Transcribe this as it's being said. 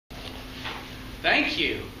Thank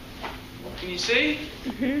you. Can you see?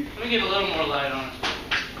 Mm-hmm. Let me get a little more light on it.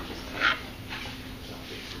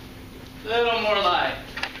 A little more light.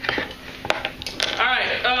 All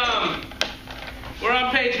right. We're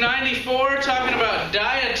on page 94 talking about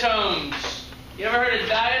diatoms. You ever heard of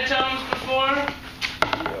diatoms before?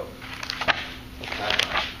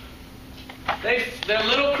 They're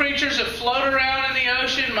little creatures that float around in the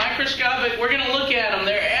ocean, microscopic. We're going to look at them.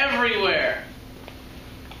 They're everywhere.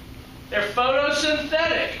 They're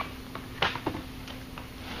photosynthetic.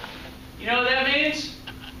 You know what that means?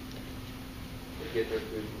 They get their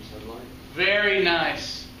food from sunlight. Very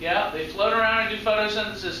nice. Yeah, they float around and do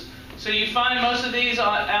photosynthesis. So you find most of these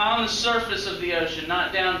on the surface of the ocean,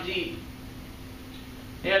 not down deep.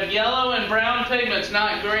 They have yellow and brown pigments,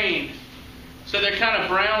 not green. So they're kind of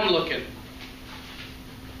brown looking.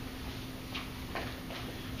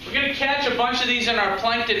 We're going to catch a bunch of these in our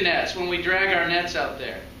plankton nets when we drag our nets out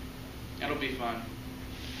there. That'll be fun.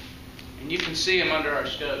 And you can see them under our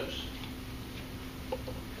stoves.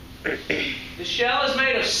 The shell is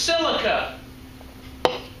made of silica.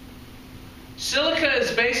 Silica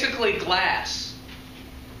is basically glass.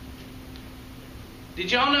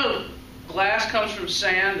 Did y'all know glass comes from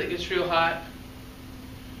sand that gets real hot?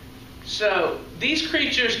 So these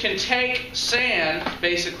creatures can take sand,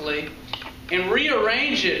 basically, and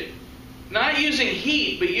rearrange it, not using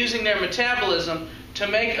heat, but using their metabolism to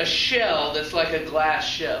make a shell that's like a glass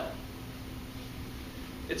shell.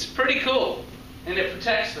 It's pretty cool, and it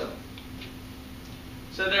protects them.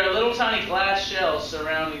 So there are little tiny glass shells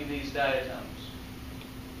surrounding these diatoms.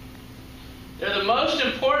 They're the most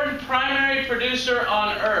important primary producer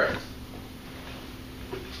on Earth.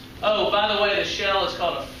 Oh, by the way, the shell is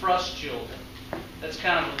called a frustule. That's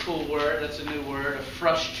kind of a cool word. That's a new word, a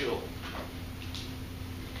frustule.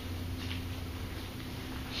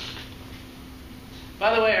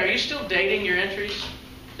 By the way, are you still dating your entries?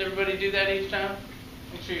 Does everybody do that each time?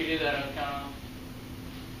 Make sure you do that on the count.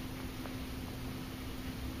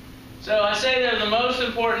 So I say they're the most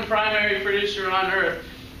important primary producer on Earth.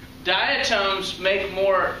 Diatoms make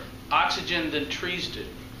more oxygen than trees do.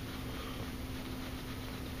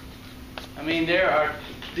 I mean,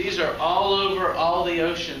 these are all over all the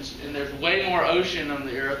oceans, and there's way more ocean on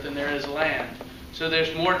the Earth than there is land. So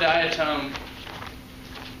there's more diatoms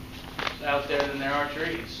out there than there are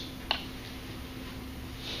trees.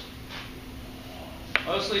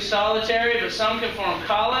 Mostly solitary, but some can form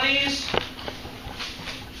colonies.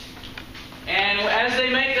 And as they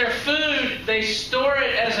make their food, they store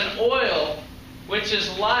it as an oil, which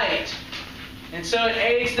is light. And so it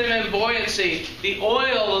aids them in buoyancy. The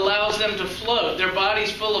oil allows them to float. Their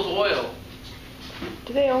body's full of oil.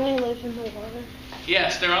 Do they only live in the water?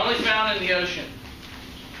 Yes, they're only found in the ocean.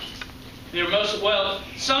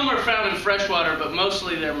 Some are found in freshwater, but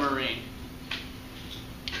mostly they're marine.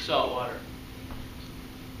 Saltwater.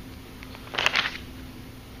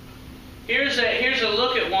 Here's a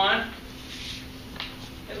look at one.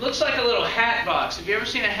 It looks like a little hat box. Have you ever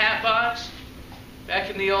seen a hat box? Back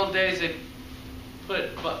in the old days, they put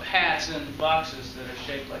hats in boxes that are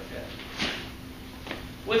shaped like that.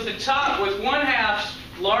 With one half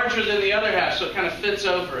larger than the other half, so it kind of fits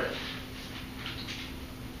over it.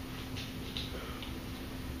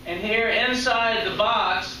 And here inside the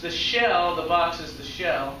box, the box is the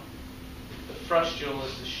shell. The frustule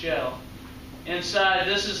is the shell. Inside,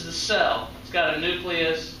 this is the cell. It's got a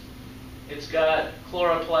nucleus. It's got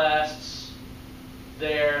chloroplasts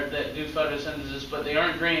there that do photosynthesis, but they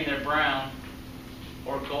aren't green, they're brown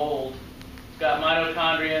or gold. It's got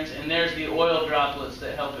mitochondrions, and there's the oil droplets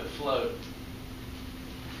that help it float.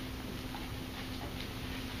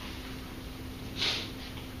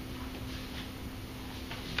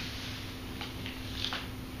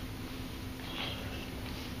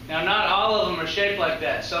 Now, not all of them are shaped like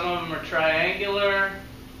that. Some of them are triangular,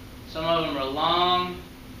 some of them are long.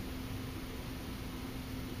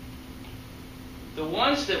 The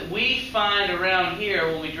ones that we find around here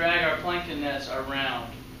when we drag our plankton nets are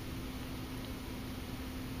round.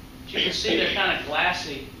 But you can see they're kind of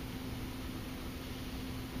glassy.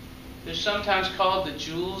 They're sometimes called the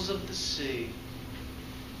jewels of the sea.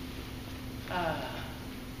 Ah.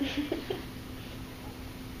 The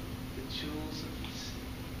jewels of the sea.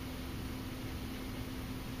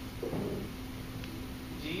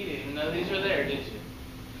 You didn't even know these were there, did you?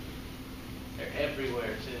 They're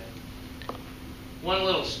everywhere, too. One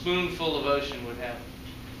little spoonful of ocean would have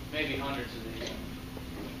maybe hundreds of these.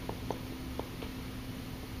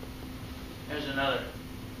 There's another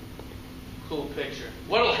cool picture.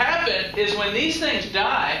 What will happen is when these things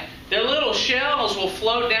die, their little shells will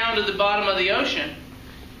float down to the bottom of the ocean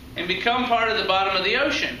and become part of the bottom of the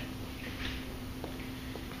ocean.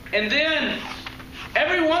 And then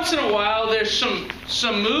every once in a while there's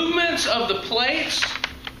some movements of the plates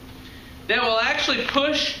that will actually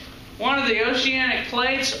push one of the oceanic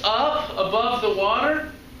plates up above the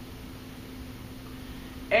water.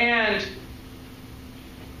 And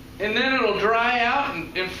then it'll dry out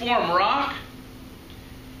and form rock.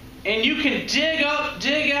 And you can dig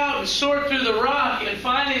out and sort through the rock and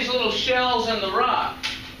find these little shells in the rock.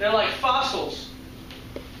 They're like fossils.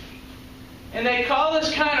 And they call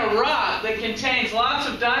this kind of rock that contains lots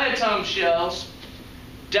of diatom shells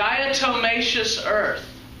diatomaceous earth.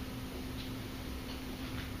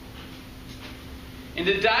 And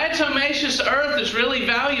the diatomaceous earth is really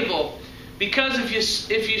valuable because if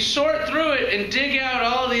you sort through it and dig out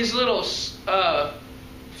all these little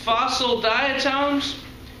fossil diatoms,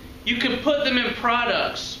 you can put them in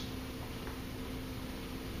products.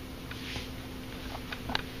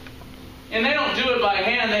 And they don't do it by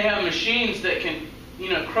hand. They have machines that can,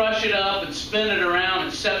 crush it up and spin it around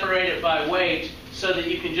and separate it by weight so that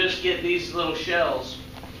you can just get these little shells.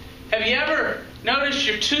 Have you ever noticed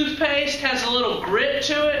your toothpaste has a little grit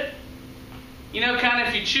to it? Kind of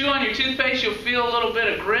if you chew on your toothpaste, you'll feel a little bit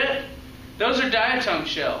of grit. Those are diatom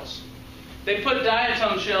shells. They put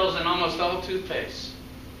diatom shells in almost all toothpaste.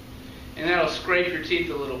 And that'll scrape your teeth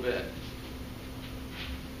a little bit.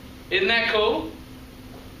 Isn't that cool?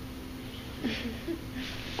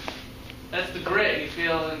 That's the grit you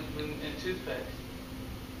feel in toothpaste.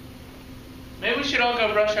 Maybe we should all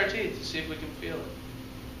go brush our teeth to see if we can feel it.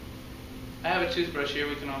 I have a toothbrush here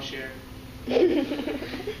we can all share. It's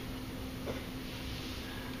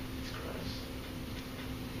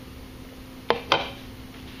gross.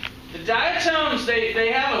 The diatoms,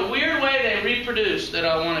 they have a weird way they reproduce that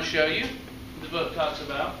I want to show you. The book talks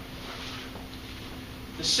about.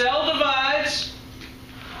 The cell divides,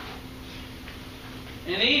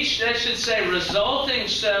 and each, that should say, resulting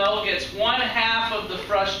cell gets 1/2 of the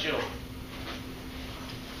frustule.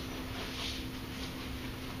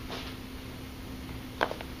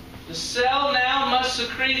 The cell now must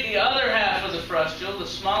secrete the other half of the frustule, the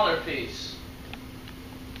smaller piece.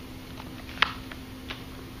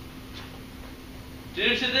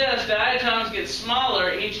 Due to this, diatoms get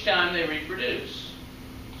smaller each time they reproduce,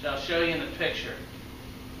 which I'll show you in the picture.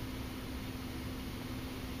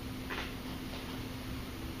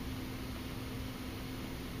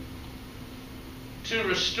 To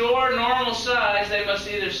restore normal size, they must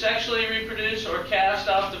either sexually reproduce or cast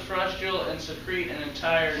off the frustule and secrete an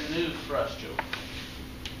entire new frustule.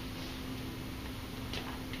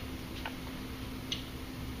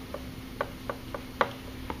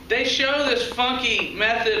 They show this funky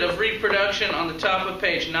method of reproduction on the top of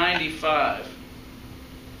page 95.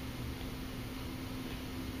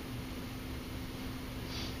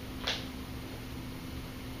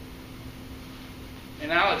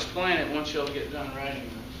 And I'll explain it once you'll get done writing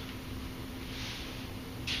this.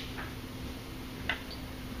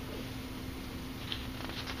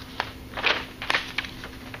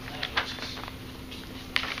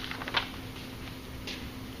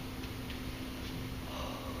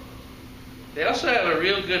 They also have a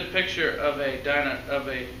real good picture of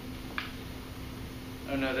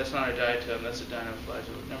oh no, that's not a diatom, that's a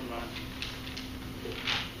dinoflagellate. Never mind.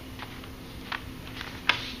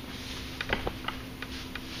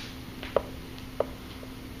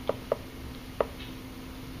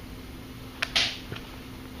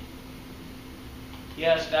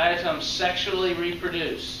 Yes, diatoms sexually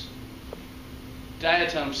reproduce.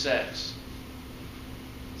 Diatom sex.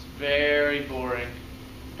 It's very boring.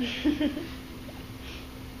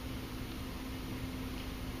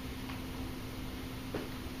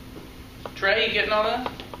 Trey, you getting all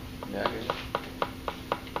that? Yeah, I get it.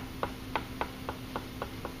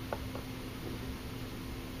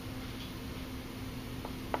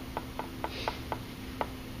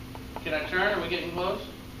 Can I turn? Are we getting close?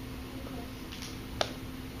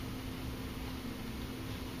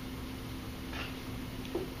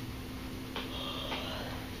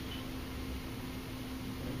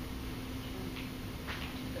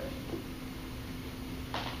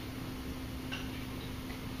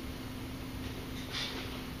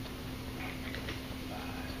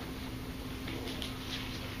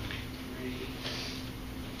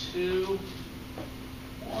 Two,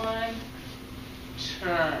 one,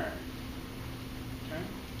 turn.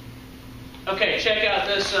 Okay, check out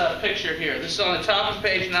this picture here. This is on the top of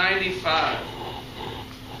page 95.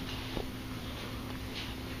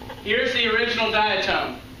 Here's the original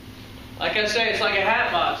diatom. Like I say, it's like a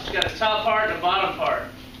hat box. It's got a top part and a bottom part.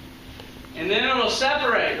 And then it'll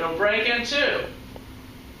separate. It'll break in two.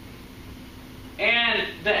 And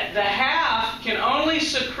the half can only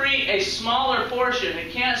secrete a smaller portion.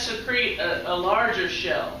 It can't secrete a larger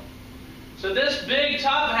shell. So this big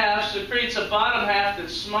top half secretes a bottom half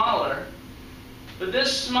that's smaller. But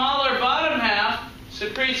this smaller bottom half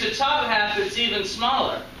secretes a top half that's even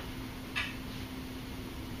smaller.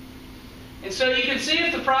 And so you can see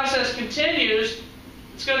if the process continues,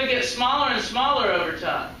 it's going to get smaller and smaller over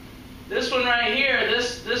time. This one right here,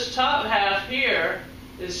 this top half here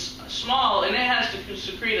is small, and it has to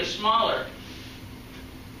secrete a smaller.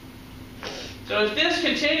 So if this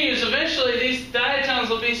continues, eventually these diatoms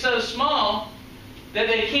will be so small that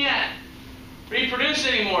they can't reproduce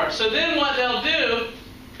anymore. So then what they'll do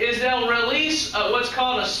is they'll release what's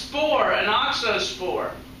called a spore, an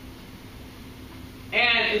oxospore.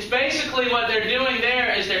 And it's basically what they're doing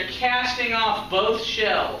there is they're casting off both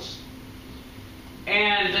shells.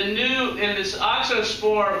 And this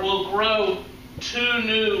oxospore will grow 2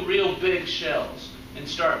 new real big shells and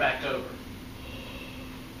start back over.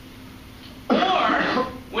 Or,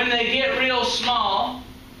 when they get real small,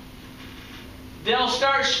 they'll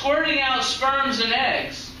start squirting out sperms and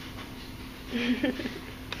eggs.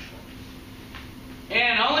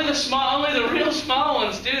 And only the real small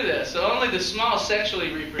ones do this. So only the small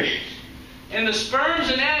sexually reproduce. And the sperms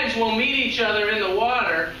and eggs will meet each other in the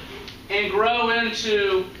water and grow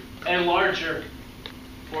into a larger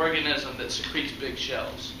organism that secretes big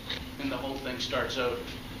shells. And the whole thing starts over.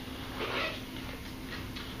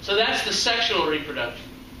 So that's the sexual reproduction.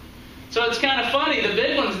 So it's kind of funny, the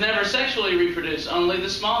big ones never sexually reproduce, only the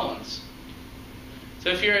small ones. So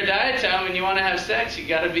if you're a diatom and you want to have sex, you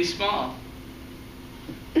got to be small.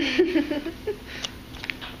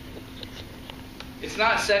 It's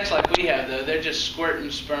not sex like we have, though. They're just squirting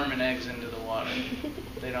sperm and eggs into the water.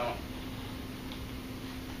 They don't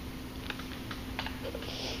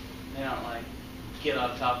like get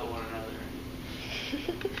on top of one another.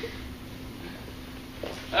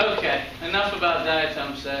 Okay, enough about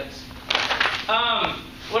diatom sex.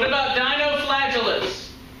 What about dinoflagellates?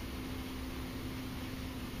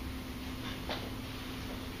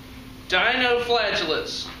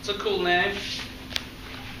 Dinoflagellates. It's a cool name.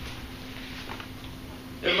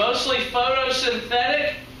 They're mostly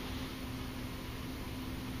photosynthetic.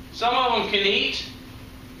 Some of them can eat.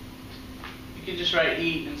 You can just write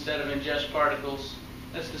eat instead of ingest particles.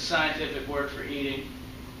 That's the scientific word for eating.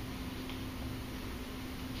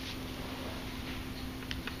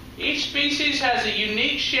 Each species has a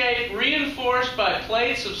unique shape reinforced by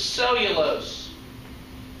plates of cellulose.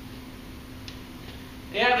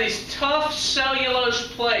 They have these tough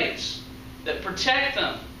cellulose plates that protect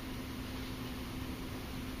them.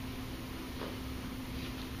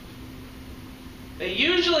 They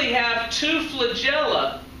usually have 2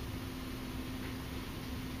 flagella.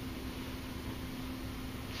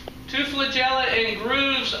 2 flagella and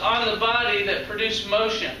grooves on the body that produce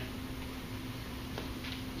motion.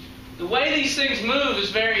 The way these things move is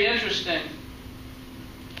very interesting.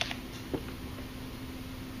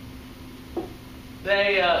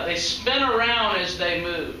 They spin around as they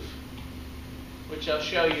move, which I'll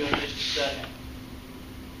show you in just a second.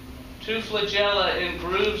 2 flagella and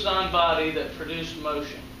grooves on body that produce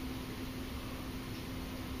motion.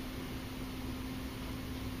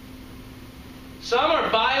 Some are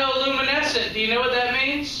bioluminescent. Do you know what that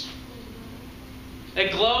means? They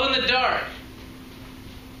glow in the dark.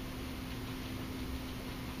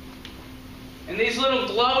 And these little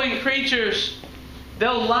glowing creatures,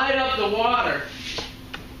 they'll light up the water.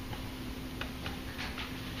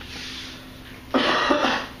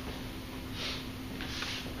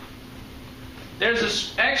 There's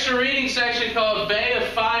an extra reading section called Bay of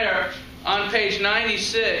Fire on page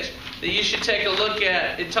 96 that you should take a look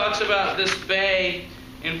at. It talks about this bay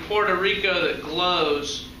in Puerto Rico that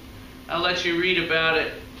glows. I'll let you read about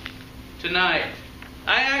it tonight.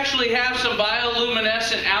 I actually have some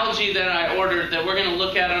bioluminescent algae that I ordered that we're going to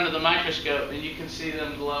look at under the microscope, and you can see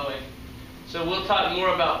them glowing. So we'll talk more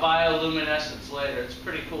about bioluminescence later. It's a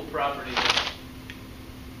pretty cool property.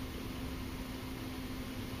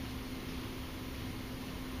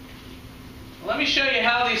 Let me show you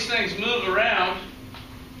how these things move around.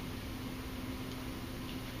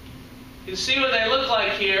 You can see what they look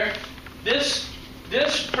like here. This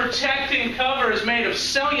protecting cover is made of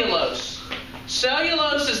cellulose.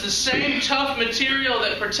 Cellulose is the same tough material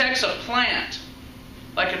that protects a plant,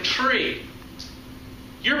 like a tree.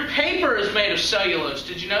 Your paper is made of cellulose.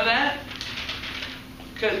 Did you know that?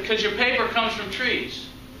 Because your paper comes from trees.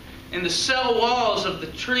 And the cell walls of the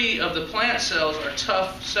plant cells are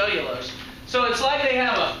tough cellulose. So it's like they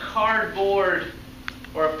have a cardboard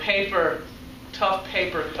or a tough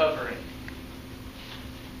paper covering.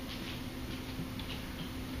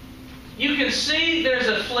 you can see there's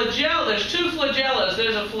a flagella. There's two flagellas.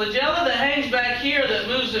 There's a flagella that hangs back here that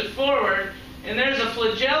moves it forward, and there's a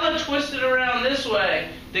flagella twisted around this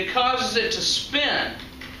way that causes it to spin.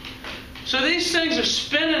 So these things are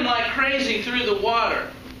spinning like crazy through the water.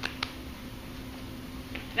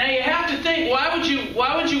 Now you have to think, why would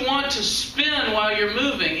you want to spin while you're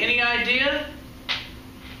moving? Any idea?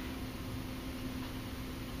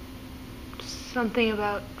 Something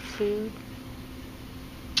about food.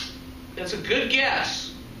 That's a good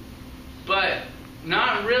guess, but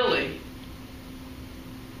not really.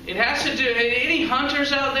 It has to do, any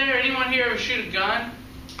hunters out there? Anyone here ever shoot a gun?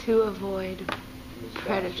 To avoid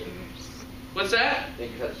predators. What's that?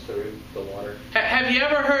 It cuts through the water. Have you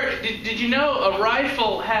ever heard, did you know a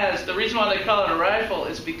rifle has, the reason why they call it a rifle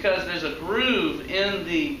is because there's a groove in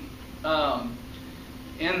the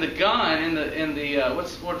gun,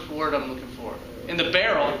 what's the word I'm looking for? In the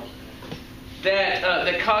barrel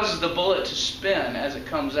that causes the bullet to spin as it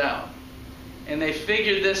comes out. And they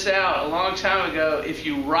figured this out a long time ago. If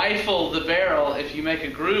you rifle the barrel, if you make a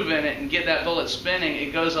groove in it and get that bullet spinning,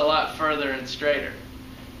 it goes a lot further and straighter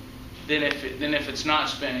than if it's not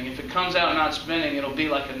spinning. If it comes out not spinning, it'll be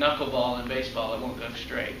like a knuckleball in baseball. It won't go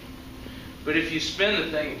straight. But if you spin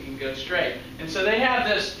the thing, it can go straight. And so they have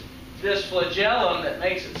this flagellum that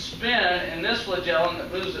makes it spin, and this flagellum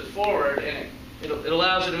that moves it forward, and it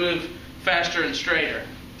allows it to move faster and straighter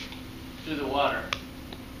through the water.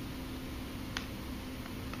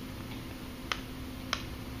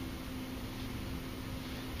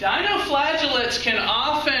 Dinoflagellates can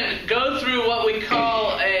often go through what we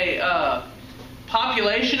call a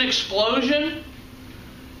population explosion.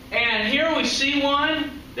 And here we see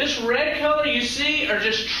one. This red color you see are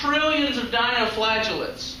just trillions of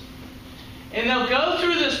dinoflagellates. And they'll go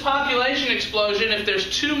through this population explosion if there's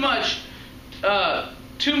too much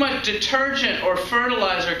detergent or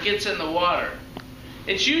fertilizer gets in the water.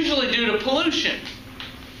 It's usually due to pollution.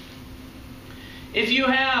 If you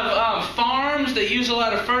have farms that use a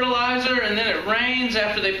lot of fertilizer and then it rains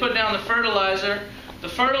after they put down the fertilizer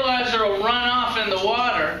will run off in the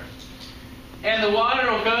water, and the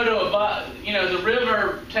water will go to the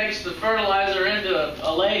river takes the fertilizer into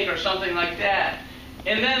a lake or something like that.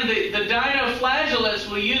 And then the dinoflagellates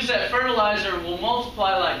will use that fertilizer and will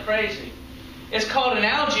multiply like crazy. It's called an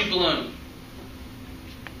algae bloom.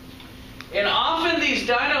 And often these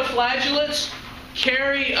dinoflagellates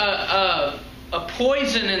carry a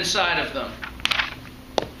poison inside of them,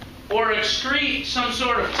 or excrete some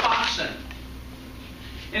sort of toxin.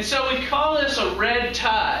 And so we call this a red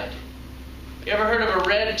tide. You ever heard of a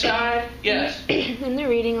red tide? Yes. In the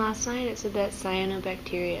reading last night, it said that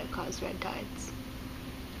cyanobacteria cause red tides.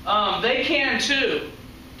 They can too,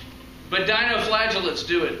 but dinoflagellates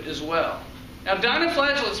do it as well. Now,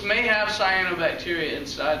 dinoflagellates may have cyanobacteria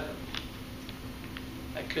inside them.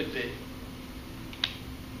 That could be.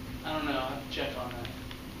 I don't know. I'll have to check on that.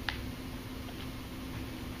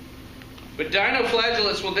 But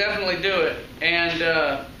dinoflagellates will definitely do it. And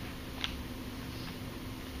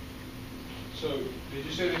so, did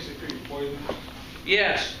you say they secrete poison?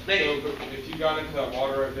 yes, So, if you got into that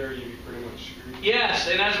water right there, you'd be pretty much screwed. yes.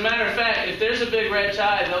 And as a matter of fact, if there's a big red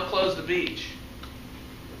tide, they'll close the beach.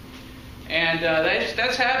 And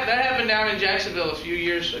that happened down in Jacksonville a few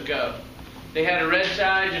years ago. They had a red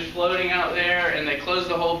tide just floating out there, and they closed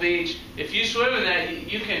the whole beach. If you swim in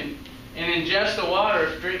that, you can and ingest the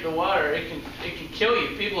water, drink the water. It can kill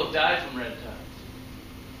you. People have died from red tides.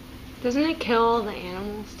 Doesn't it kill all the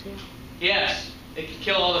animals too? Yes, it can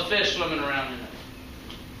kill all the fish swimming around in it.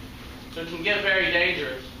 So it can get very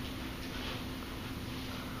dangerous.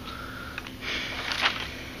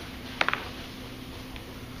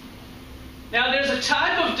 Now there's a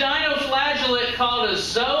type of dinoflagellate called a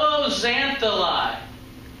zooxanthellae.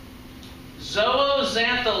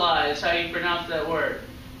 Zooxanthellae is how you pronounce that word.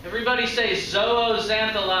 Everybody say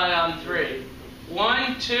zooxanthellae on 3.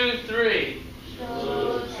 1, 2, 3.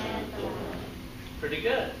 Pretty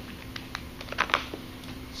good.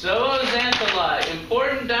 Zooxanthellae,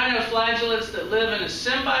 important dinoflagellates that live in a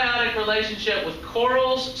symbiotic relationship with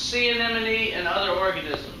corals, sea anemone, and other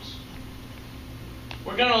organisms.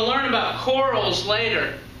 We're going to learn about corals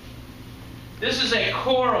later. This is a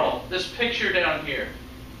coral, this picture down here.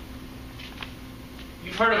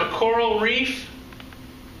 You've heard of a coral reef?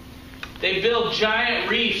 They build giant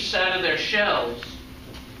reefs out of their shells.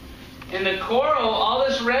 In the coral, all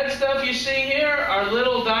this red stuff you see here are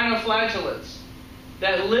little dinoflagellates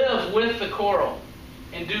that live with the coral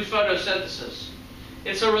and do photosynthesis.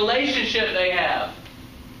 It's a relationship they have.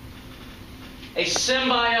 A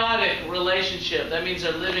symbiotic relationship. That means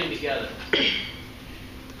they're living together.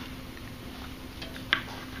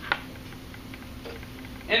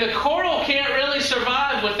 And the coral can't really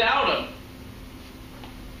survive without them.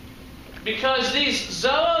 Because these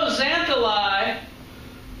zooxanthellae,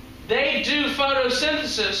 they do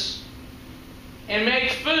photosynthesis and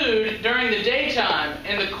make food during the daytime,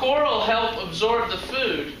 and the coral help absorb the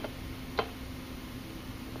food.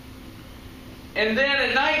 And then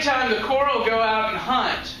at nighttime, the coral go out and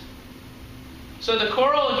hunt. So the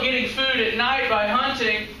coral are getting food at night by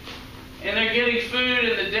hunting, and they're getting food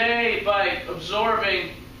in the day by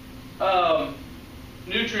absorbing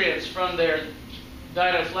nutrients from their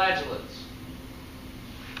dinoflagellates.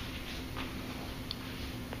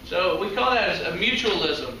 So we call that a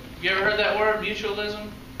mutualism. You ever heard that word, mutualism?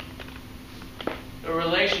 A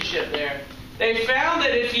relationship there. They found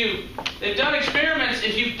that they've done experiments,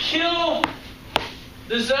 if you kill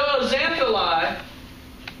the zooxanthellae,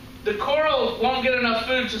 the coral won't get enough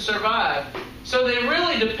food to survive. So they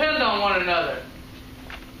really depend on one another.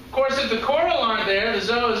 Of course, if the coral aren't there, the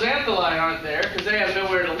zooxanthellae aren't there because they have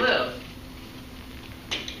nowhere to live.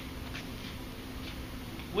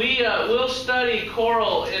 We'll study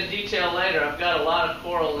coral in detail later. I've got a lot of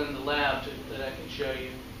coral in the lab that I can show you.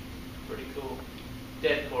 Pretty cool.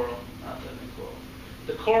 Dead coral, not living coral.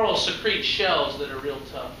 The coral secrete shells that are real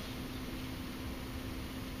tough.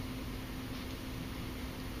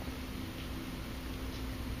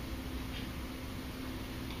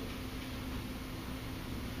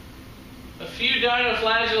 A few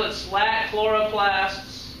dinoflagellates lack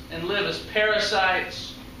chloroplasts and live as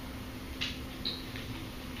parasites.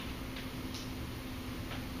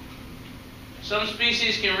 Some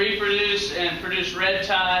species can reproduce and produce red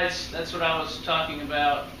tides. That's what I was talking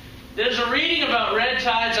about. There's a reading about red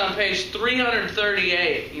tides on page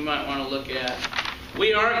 338 you might want to look at.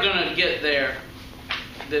 We aren't going to get there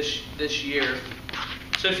this year.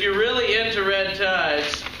 So if you're really into red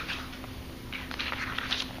tides,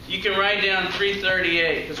 you can write down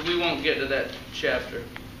 338 because we won't get to that chapter.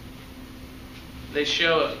 They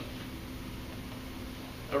show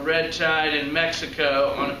a red tide in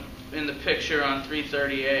Mexico in the picture on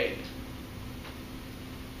 338.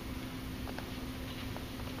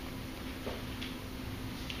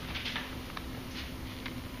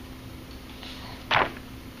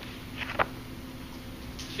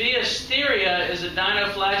 Phaeosteria is a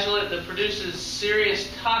dinoflagellate that produces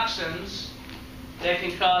serious toxins that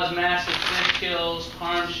can cause massive fish kills,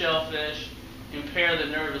 harm shellfish, impair the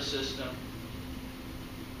nervous system.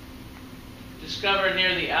 Discovered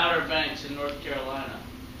near the Outer Banks in North Carolina.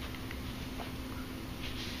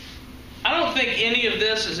 I don't think any of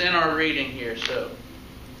this is in our reading here, so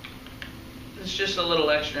it's just a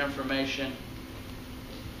little extra information.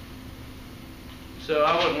 So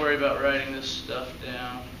I wouldn't worry about writing this stuff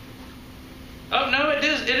down. Oh, no, it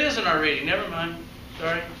is in our reading. Never mind.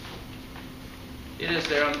 Sorry. It is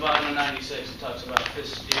there on the bottom of 96. It talks about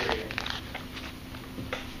Phaeosteria.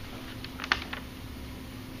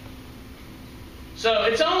 So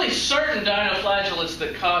it's only certain dinoflagellates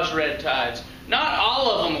that cause red tides. Not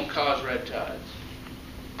all of them will cause red tides.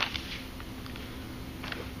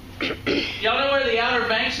 Y'all know where the Outer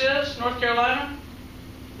Banks is, North Carolina?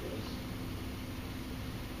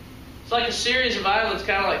 It's like a series of islands,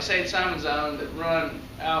 kind of like St. Simon's Island, that run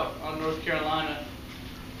out on North Carolina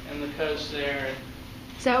and the coast there.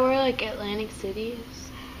 Is that where like Atlantic City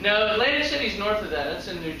is? No, Atlantic City's north of that. That's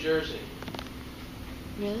in New Jersey.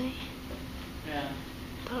 Really? Yeah.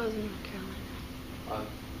 I thought it was in North Carolina.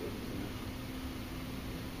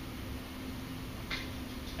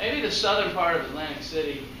 Maybe the southern part of Atlantic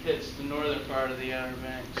City hits the northern part of the Outer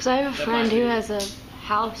Banks. Because I have a That friend might who be- has a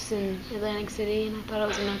house in Atlantic City, and I thought it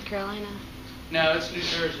was in North Carolina. No, it's New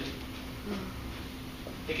Jersey.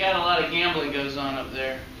 They got a lot of gambling goes on up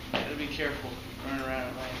there. Gotta be careful running around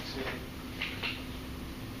Atlantic City.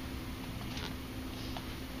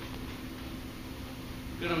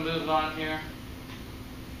 Gonna move on here.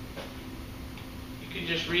 You can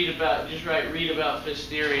just read about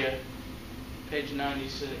Phaeosteria, page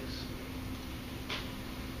 96.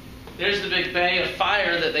 There's the big bay of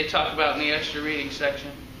fire that they talk about in the extra reading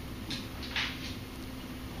section.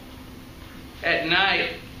 At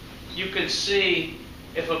night, you can see,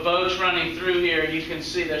 if a boat's running through here, you can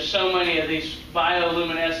see there's so many of these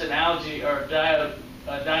bioluminescent algae or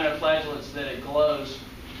dinoflagellates that it glows.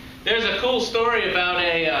 There's a cool story about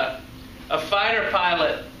a fighter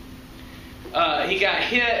pilot. He got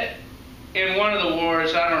hit in one of the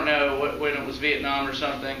wars. I don't know when it was, Vietnam or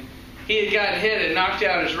something. He had gotten hit and knocked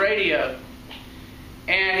out his radio,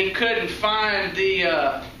 and he couldn't find the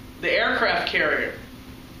aircraft carrier.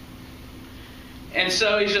 And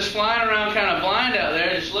so he's just flying around kind of blind out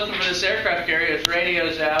there, just looking for this aircraft carrier. His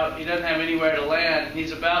radio's out. He doesn't have anywhere to land. And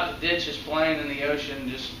he's about to ditch his plane in the ocean,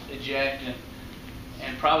 just eject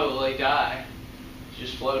and probably die. He's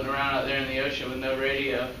just floating around out there in the ocean with no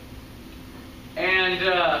radio. And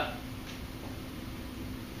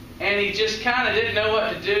he just kind of didn't know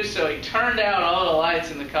what to do, so he turned out all the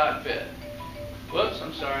lights in the cockpit. Whoops,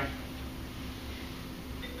 I'm sorry.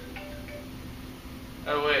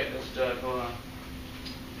 Oh, wait, that's Doug. Hold on.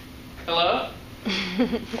 Hello?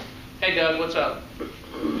 Hey, Doug, what's up?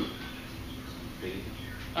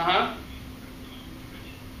 Uh-huh.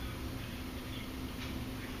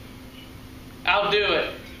 I'll do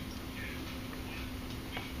it.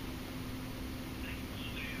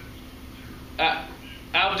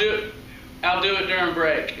 I'll do it during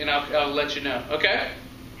break, and I'll let you know. Okay?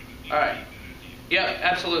 All right. Yep,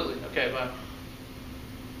 absolutely. Okay, bye.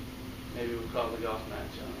 Maybe we'll call the golf match.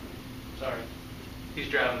 Sorry. He's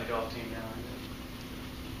driving the golf team now. I can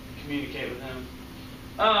communicate with him.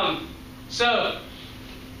 So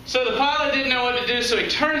the pilot didn't know what to do, so he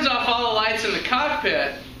turns off all the lights in the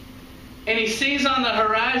cockpit, and he sees on the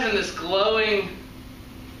horizon this glowing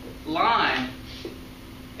line.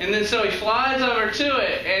 And then so he flies over to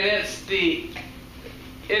it, and it's the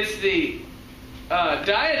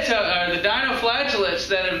dinoflagellates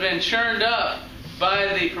that have been churned up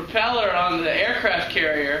by the propeller on the aircraft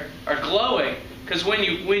carrier are glowing, because when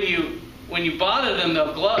you bother them,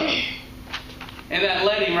 they'll glow. And that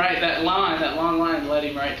led him right, that long line led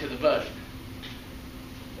him right to the boat.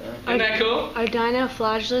 Isn't that cool? Are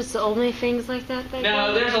dinoflagellates the only things like that glow?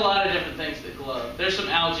 No, there's a lot of different things that glow. There's some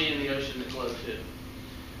algae in the ocean that glow too.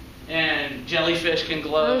 And jellyfish can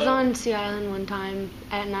glow. I was on Sea Island one time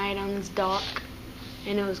at night on this dock,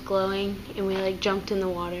 and it was glowing, and we like jumped in the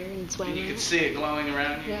water and swam. And you in could it. see it glowing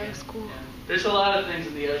around you. Yeah, it was cool. Yeah. There's a lot of things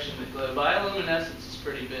in the ocean that glow. Bioluminescence is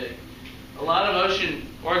pretty big. A lot of ocean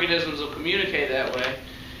organisms will communicate that way.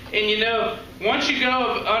 And you know, once you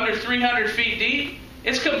go under 300 feet deep,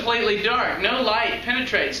 it's completely dark. No light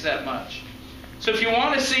penetrates that much. So if you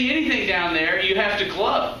want to see anything down there, you have to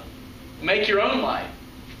glow. Make your own light.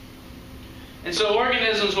 And so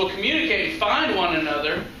organisms will communicate and find one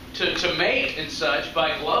another to mate and such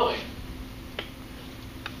by glowing.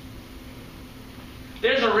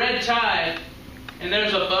 There's a red tide, and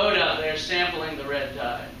there's a boat out there sampling the red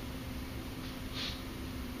tide.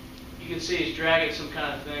 You can see he's dragging some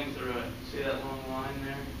kind of thing through it. See that long line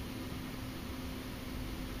there?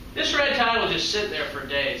 This red tide will just sit there for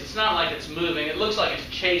days. It's not like it's moving. It looks like it's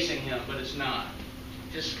chasing him, but it's not.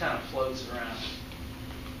 It just kind of floats around.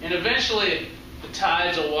 And eventually, the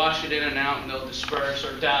tides will wash it in and out, and they'll disperse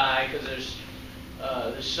or die because there's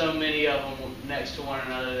so many of them next to one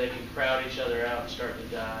another they can crowd each other out and start to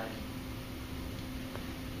die.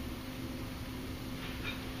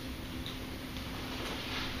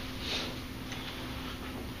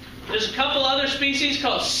 There's a couple other species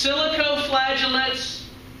called silicoflagellates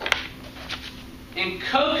and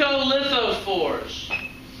coccolithophores.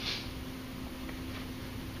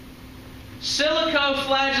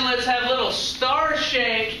 Silicoflagellates have little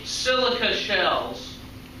star-shaped silica shells.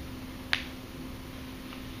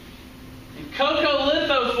 And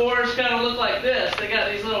coccolithophores kind of look like this. They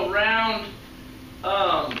got these little round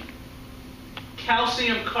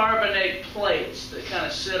calcium carbonate plates that kind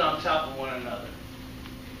of sit on top of one another.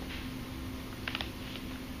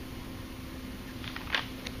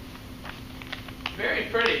 Very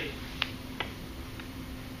pretty.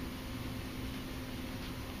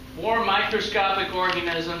 More microscopic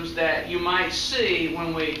organisms that you might see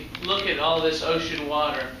when we look at all this ocean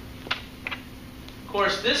water. Of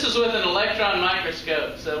course, this is with an electron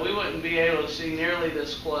microscope, so we wouldn't be able to see nearly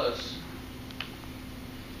this close.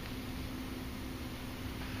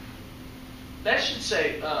 That should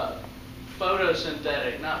say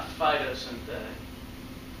photosynthetic, not phytosynthetic.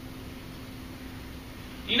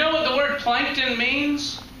 You know what the word plankton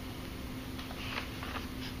means?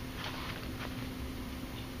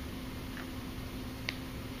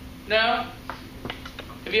 No?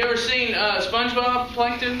 Have you ever seen SpongeBob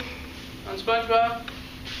plankton on SpongeBob?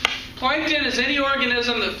 Plankton is any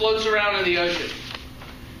organism that floats around in the ocean.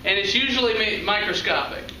 And it's usually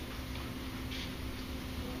microscopic.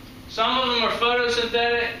 Some of them are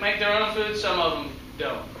photosynthetic, make their own food, some of them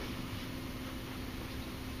don't.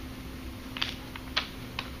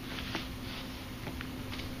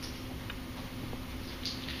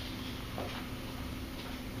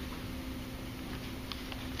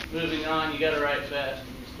 Moving on, you got to write fast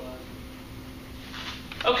in this class.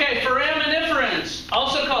 Okay, foraminiferans,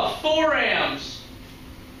 also called forams.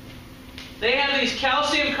 They have these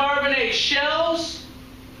calcium carbonate shells,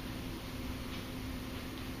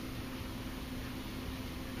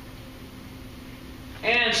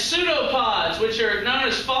 pseudopods, which are known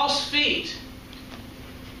as false feet.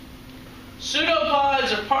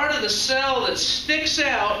 Pseudopods are part of the cell that sticks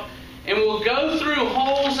out and will go through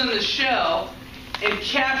holes in the shell and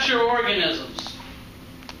capture organisms.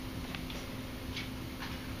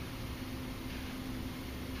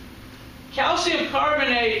 Calcium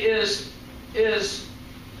carbonate is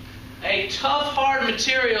a tough, hard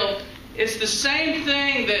material. It's the same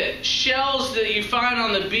thing that shells that you find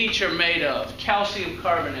on the beach are made of, calcium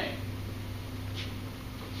carbonate.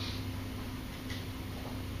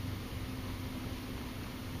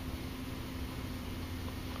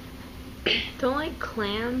 Don't like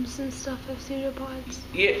clams and stuff have pseudopods?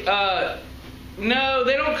 Yeah, no,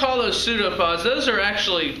 they don't call those pseudopods. Those are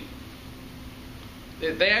actually,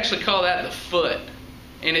 they actually call that the foot.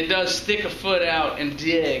 And it does stick a foot out and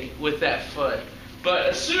dig with that foot.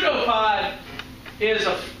 But a pseudopod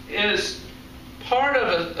is part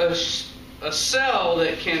of a cell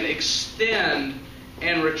that can extend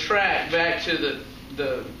and retract back to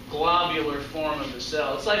the globular form of the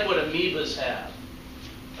cell. It's like what amoebas have.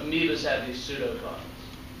 Amoebas have these pseudopods.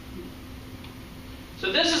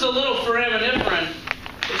 So this is a little foraminiferan.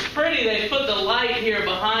 It's pretty. They put the light here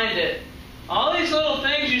behind it. All these little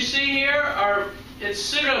things you see here it's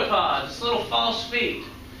pseudopods. It's little false feet.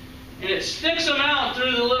 And it sticks them out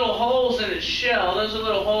through the little holes in its shell. Those are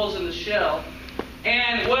little holes in the shell.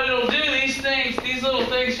 And what it'll do, these little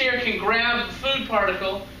things here can grab the food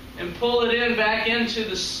particle and pull it in back into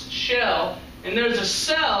the shell. And there's a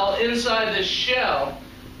cell inside this shell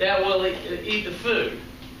that will eat the food.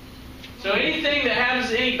 So anything that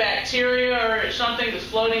has any bacteria or something that's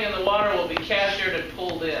floating in the water will be captured and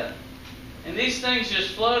pulled in. And these things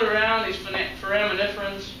just float around, these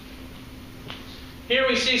foraminiferans. Here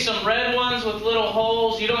we see some red ones with little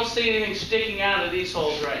holes. You don't see anything sticking out of these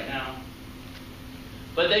holes right now.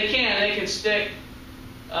 But they can stick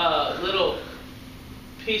little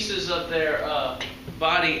pieces of their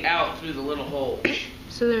body out through the little holes.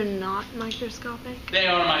 So they're not microscopic? They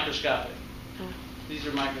are microscopic. Oh. These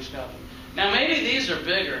are microscopic. Now maybe these are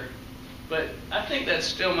bigger, but I think that's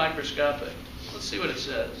still microscopic. Let's see what it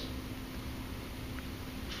says.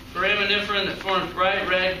 Foraminiferan that forms bright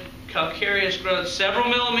red calcareous growth several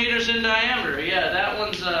millimeters in diameter. Yeah, that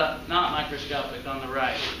one's not microscopic on the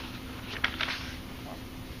right.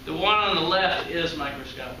 The one on the left is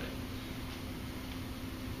microscopic.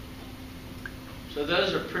 So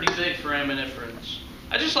those are pretty big foraminiferans.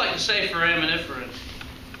 I just like to say foraminiferans.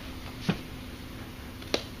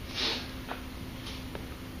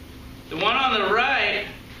 The one on the right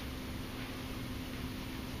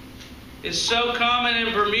is so common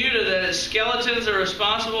in Bermuda that its skeletons are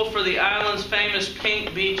responsible for the island's famous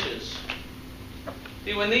pink beaches.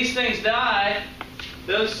 See, when these things die,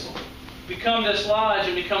 those become dislodged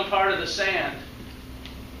and become part of the sand.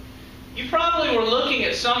 You probably were looking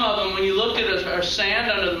at some of them when you looked at our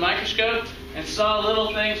sand under the microscope and saw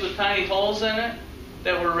little things with tiny holes in it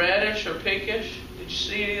that were reddish or pinkish. Did you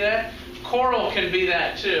see any of that? Coral can be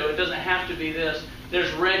that too. It doesn't have to be this.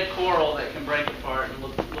 There's red coral that can break apart and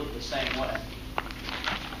look the same way.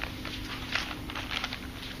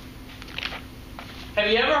 Have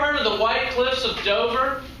you ever heard of the White Cliffs of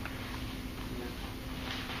Dover?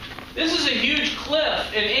 This is a huge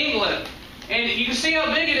cliff in England. And you can see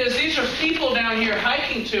how big it is. These are people down here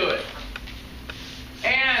hiking to it.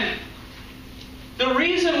 And the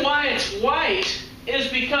reason why it's white is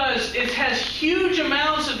because it has huge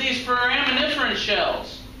amounts of these foraminiferan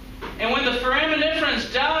shells. And when the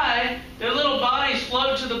foraminiferans die, their little bodies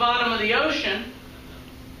float to the bottom of the ocean.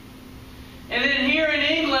 And then here in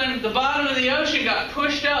England, the bottom of the ocean got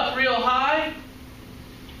pushed up real high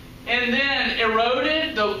and then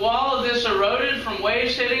eroded. The wall of this eroded from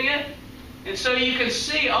waves hitting it. And so you can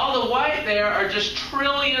see all the white there are just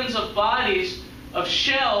trillions of bodies of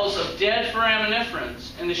shells of dead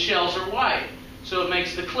foraminiferans. And the shells are white. So it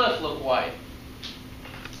makes the cliff look white.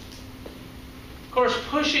 Of course,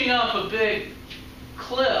 pushing up a big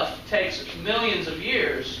cliff takes millions of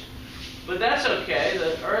years. But that's okay.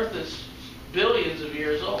 The Earth is billions of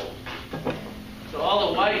years old. So all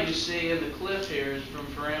the white you see in the cliff here is from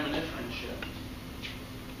foraminiferan shells.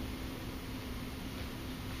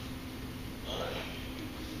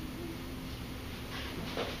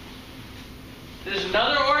 There's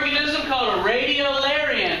another organism called a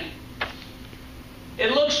radiolarian.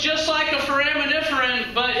 It looks just like a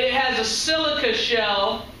foraminiferan, but it has a silica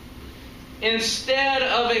shell instead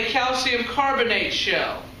of a calcium carbonate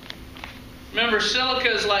shell. Remember, silica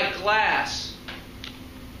is like glass.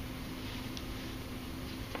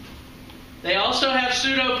 They also have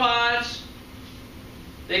pseudopods.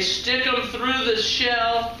 They stick them through the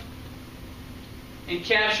shell and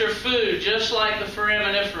capture food, just like the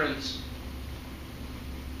foraminiferans.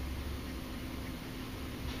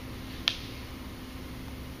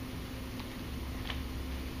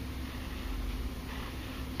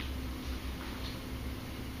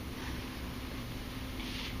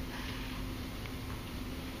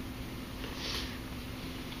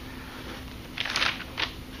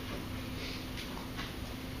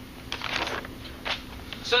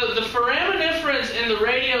 So the foraminiferans and the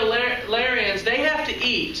radiolarians, they have to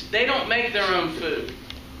eat. They don't make their own food.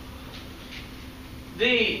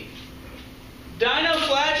 The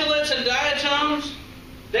dinoflagellates and diatoms,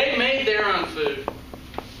 they made their own food.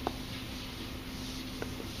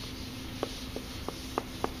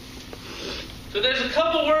 So there's a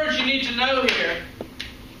couple words you need to know here.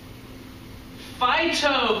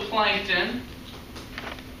 Phytoplankton.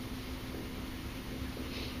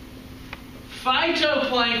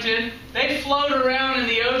 Phytoplankton, they float around in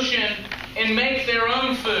the ocean and make their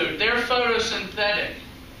own food. They're photosynthetic.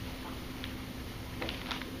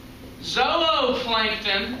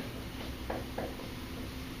 Zooplankton,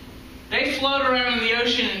 they float around in the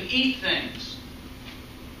ocean and eat things.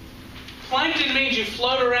 Plankton means you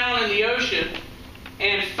float around in the ocean,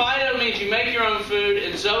 and phyto means you make your own food,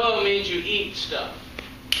 and zoo means you eat stuff.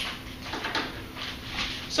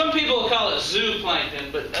 Some people will call it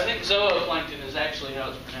zooplankton, but I think zooplankton is actually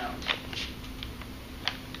how it's pronounced.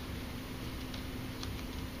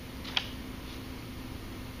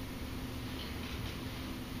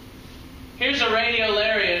 Here's a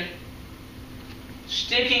radiolarian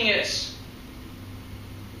sticking its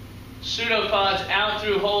pseudopods out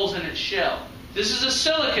through holes in its shell. This is a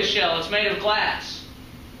silica shell. It's made of glass.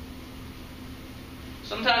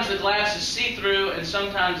 Sometimes the glass is see-through and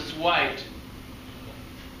sometimes it's white.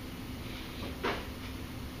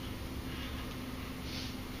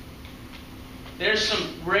 There's some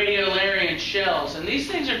radiolarian shells, and these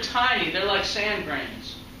things are tiny. They're like sand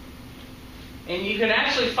grains. And you can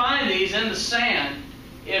actually find these in the sand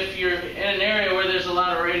if you're in an area where there's a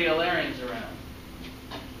lot of radiolarians around.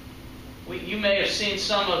 You may have seen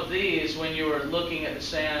some of these when you were looking at the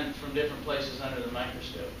sand from different places under the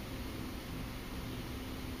microscope.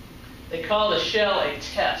 They call the shell a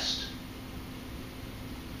test.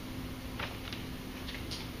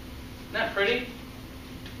 Isn't that pretty?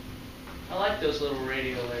 I like those little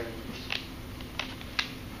radiolarians.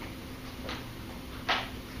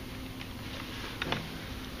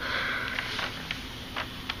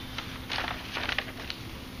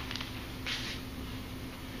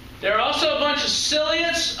 There are also a bunch of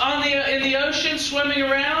ciliates in the ocean swimming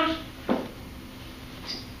around. Do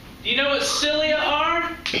you know what cilia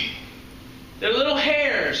are? They're little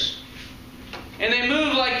hairs. And they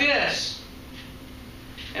move like this.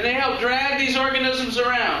 And they help drag these organisms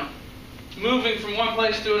around, moving from one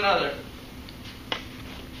place to another.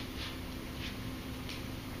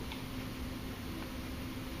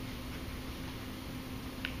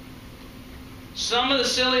 Some of the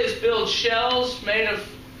ciliates build shells made of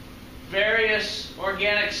various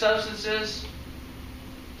organic substances.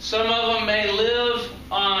 Some of them may live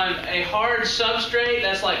on a hard substrate,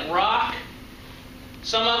 that's like rock.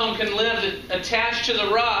 Some of them can live attached to the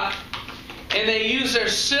rock, and they use their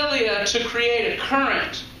cilia to create a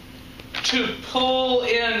current to pull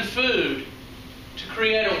in food, to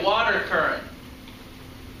create a water current.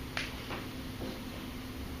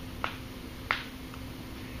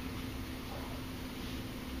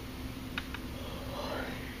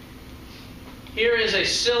 Here is a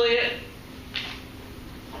ciliate.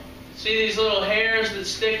 See these little hairs that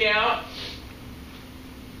stick out?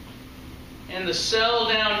 And the cell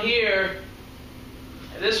down here,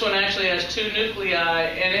 this one actually has 2 nuclei,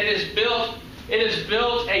 and it has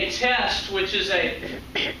built a test, which is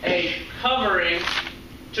a covering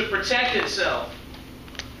to protect itself.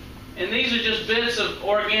 And these are just bits of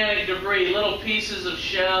organic debris, little pieces of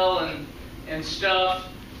shell and stuff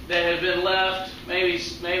that have been left. Maybe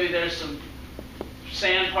there's some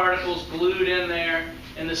sand particles glued in there,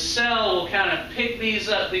 and the cell will kind of pick these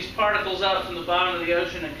particles up from the bottom of the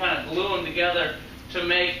ocean and kind of glue them together to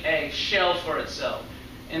make a shell for itself.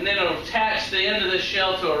 And then it'll attach the end of this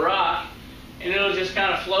shell to a rock, and it'll just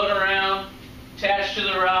kind of float around, attach to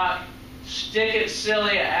the rock, stick its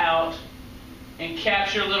cilia out, and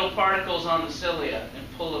capture little particles on the cilia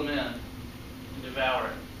and pull them in and devour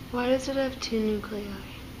it. Why does it have 2 nuclei?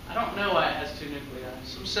 I don't know why it has 2 nuclei.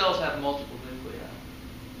 Some cells have multiple nuclei.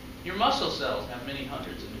 Your muscle cells have many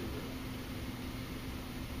hundreds of nuclei.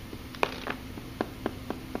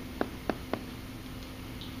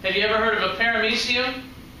 Have you ever heard of a paramecium?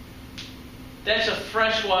 That's a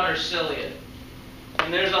freshwater ciliate.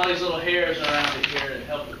 And there's all these little hairs around it here that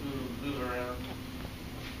help it move around.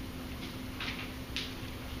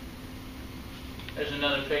 There's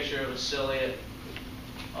another picture of a ciliate,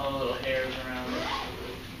 all the little hairs around it.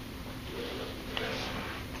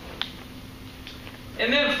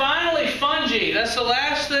 And then finally, fungi. That's the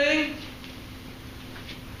last thing.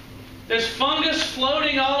 There's fungus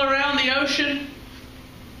floating all around the ocean.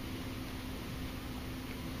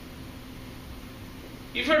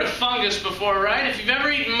 You've heard of fungus before, right? If you've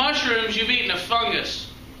ever eaten mushrooms, you've eaten a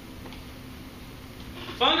fungus.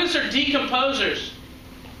 Fungus are decomposers.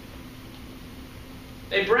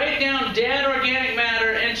 They break down dead organic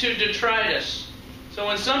matter into detritus. So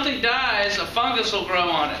when something dies, a fungus will grow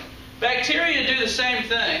on it. Bacteria do the same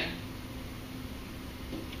thing.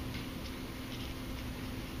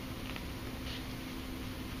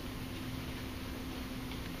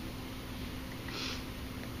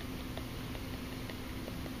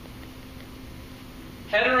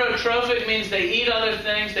 Heterotrophic means they eat other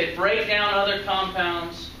things, they break down other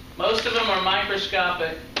compounds. Most of them are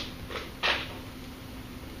microscopic.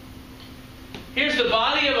 Here's the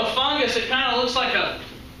body of a fungus. It kind of looks like a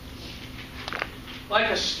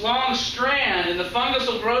long strand, and the fungus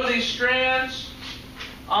will grow these strands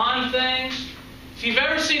on things. If you've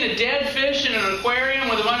ever seen a dead fish in an aquarium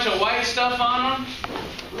with a bunch of white stuff on them,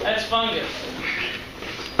 that's fungus.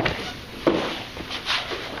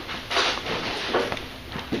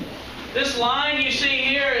 This line you see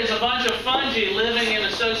here is a bunch of fungi living in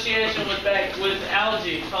association with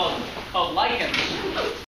algae called lichens.